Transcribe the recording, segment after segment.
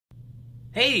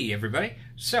Hey everybody!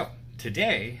 So,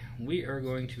 today we are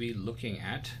going to be looking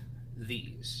at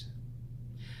these.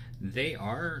 They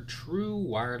are true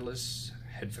wireless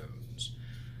headphones.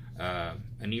 An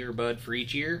earbud for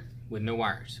each ear with no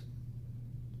wires.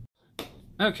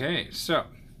 Okay, so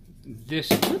this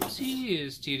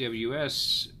is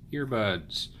TWS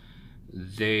earbuds.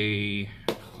 They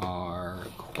are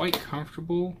quite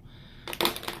comfortable.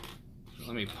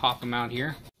 Let me pop them out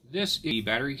here. This is the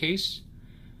battery case.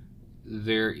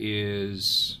 There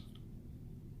is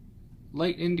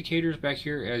light indicators back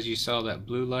here, as you saw that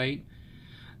blue light.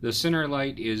 The center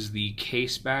light is the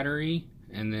case battery,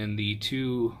 and then the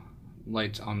two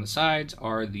lights on the sides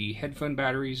are the headphone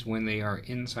batteries when they are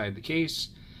inside the case.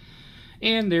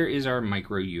 And there is our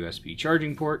micro USB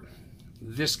charging port.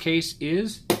 This case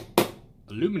is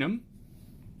aluminum.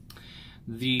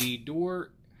 The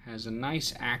door has a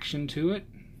nice action to it.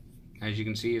 As you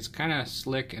can see, it's kind of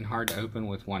slick and hard to open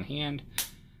with one hand,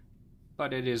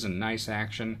 but it is a nice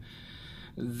action.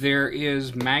 There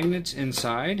is magnets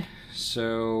inside,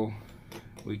 so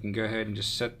we can go ahead and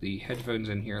just set the headphones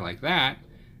in here like that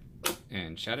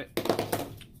and shut it.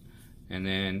 And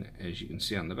then, as you can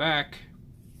see on the back,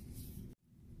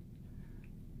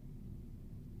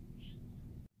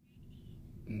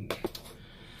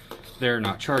 they're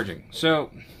not charging.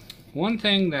 So one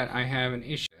thing that I have an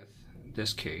issue with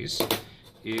this case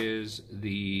is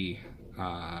the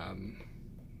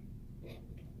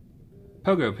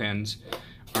pogo pins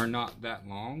are not that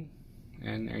long,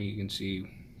 and there you can see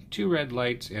two red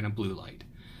lights and a blue light.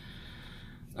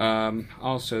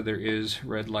 Also, there is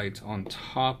red lights on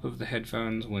top of the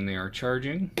headphones when they are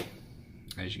charging,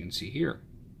 as you can see here.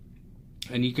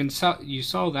 And you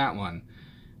saw that one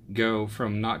go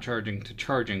from not charging to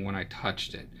charging when I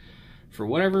touched it. For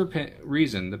whatever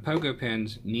reason, the pogo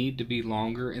pins need to be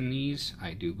longer in these,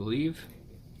 I do believe.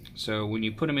 So when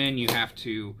you put them in, you have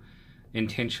to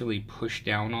intentionally push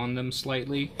down on them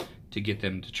slightly to get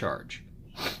them to charge.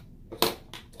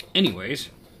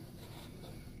 Anyways,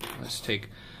 let's take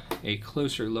a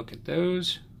closer look at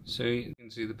those. So you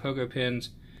can see the pogo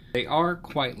pins. They are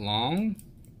quite long,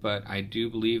 but I do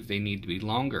believe they need to be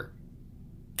longer.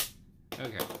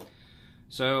 Okay,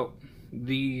 so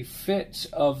the fit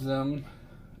of them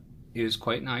is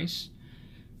quite nice.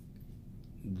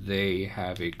 They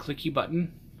have a clicky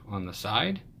button on the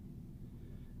side.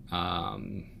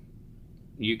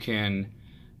 You can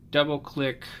double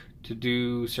click to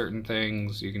do certain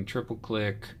things. You can triple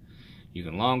click. You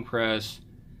can long press.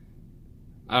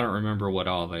 I don't remember what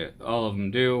all of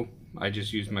them do. I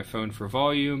just use my phone for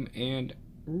volume, and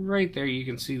right there you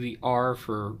can see the R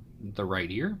for the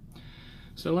right ear.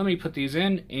 So let me put these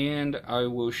in and I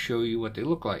will show you what they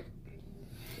look like.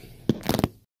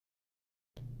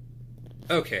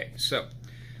 Okay, so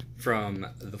from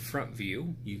the front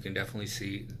view, you can definitely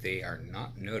see they are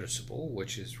not noticeable,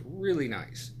 which is really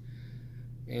nice.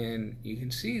 And you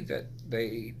can see that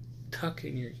they tuck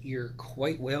in your ear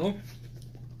quite well.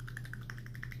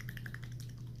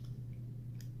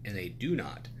 And they do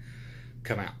not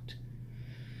come out.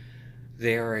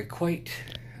 They are a quite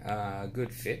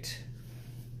good fit.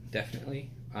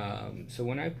 Definitely. So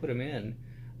when I put them in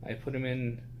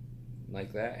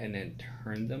like that and then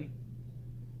turn them.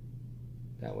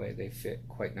 That way they fit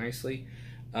quite nicely.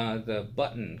 The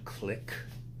button click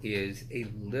is a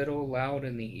little loud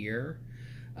in the ear.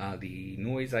 The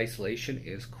noise isolation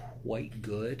is quite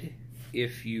good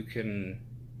if you can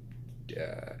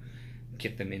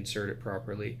get them inserted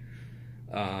properly.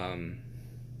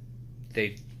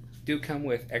 They do come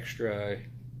with extra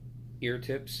ear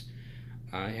tips.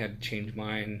 I had to change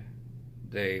mine.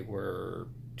 They were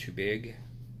too big.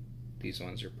 These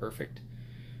ones are perfect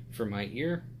for my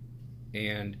ear.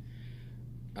 And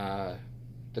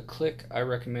the click, I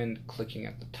recommend clicking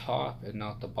at the top and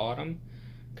not the bottom,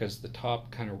 because the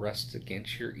top kind of rests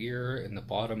against your ear and the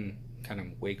bottom kind of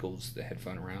wiggles the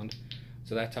headphone around.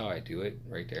 So that's how I do it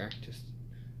right there, just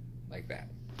like that.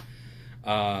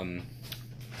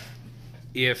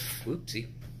 Whoopsie,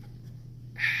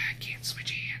 I can't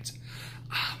switch hands.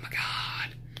 Oh my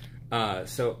god.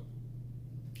 So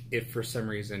if for some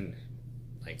reason,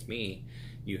 like me,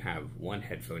 you have one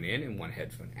headphone in and one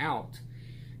headphone out,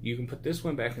 you can put this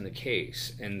one back in the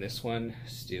case and this one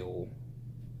still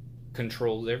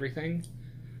controls everything.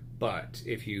 But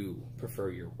if you prefer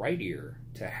your right ear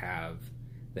to have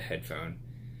the headphone,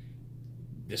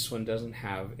 this one doesn't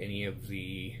have any of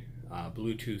the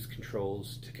Bluetooth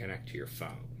controls to connect to your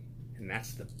phone. And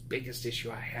that's the biggest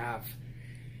issue I have,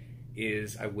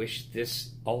 is I wish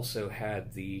this also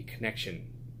had the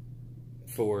connection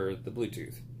for the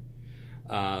Bluetooth.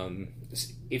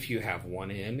 If you have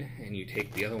one in and you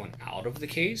take the other one out of the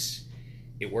case,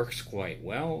 it works quite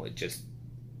well. It just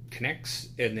connects,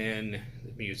 and then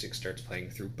the music starts playing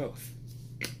through both.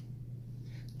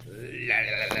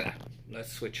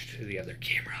 Let's switch to the other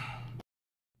camera.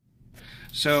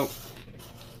 So,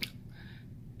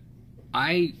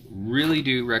 I really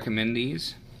do recommend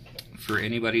these for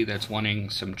anybody that's wanting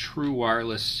some true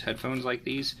wireless headphones like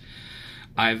these.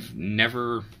 I've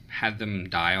never had them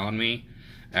die on me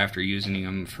after using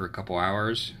them for a couple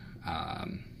hours.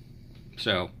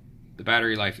 So the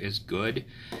battery life is good,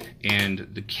 and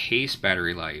the case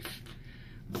battery life,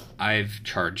 I've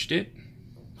charged it,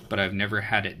 but I've never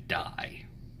had it die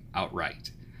outright.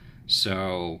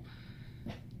 So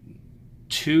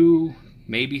 2,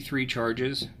 maybe 3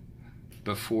 charges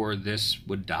before this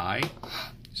would die.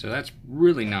 So that's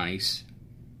really nice.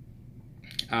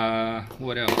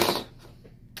 What else?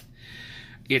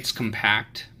 It's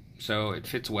compact, so it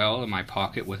fits well in my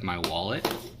pocket with my wallet.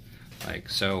 Like,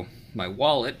 so my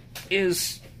wallet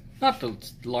is not the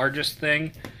largest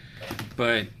thing,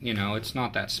 but you know, it's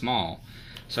not that small.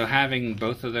 So having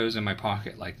both of those in my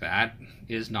pocket like that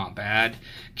is not bad.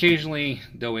 Occasionally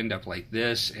they'll end up like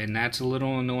this, and that's a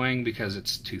little annoying because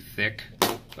it's too thick,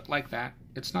 but like that,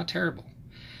 it's not terrible.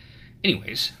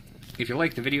 Anyways, if you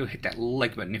liked the video, hit that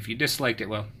like button. If you disliked it,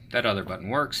 well, that other button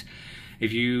works.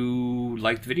 If you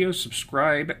liked the video,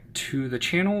 subscribe to the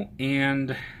channel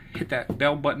and hit that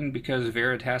bell button because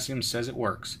Veritasium says it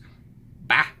works.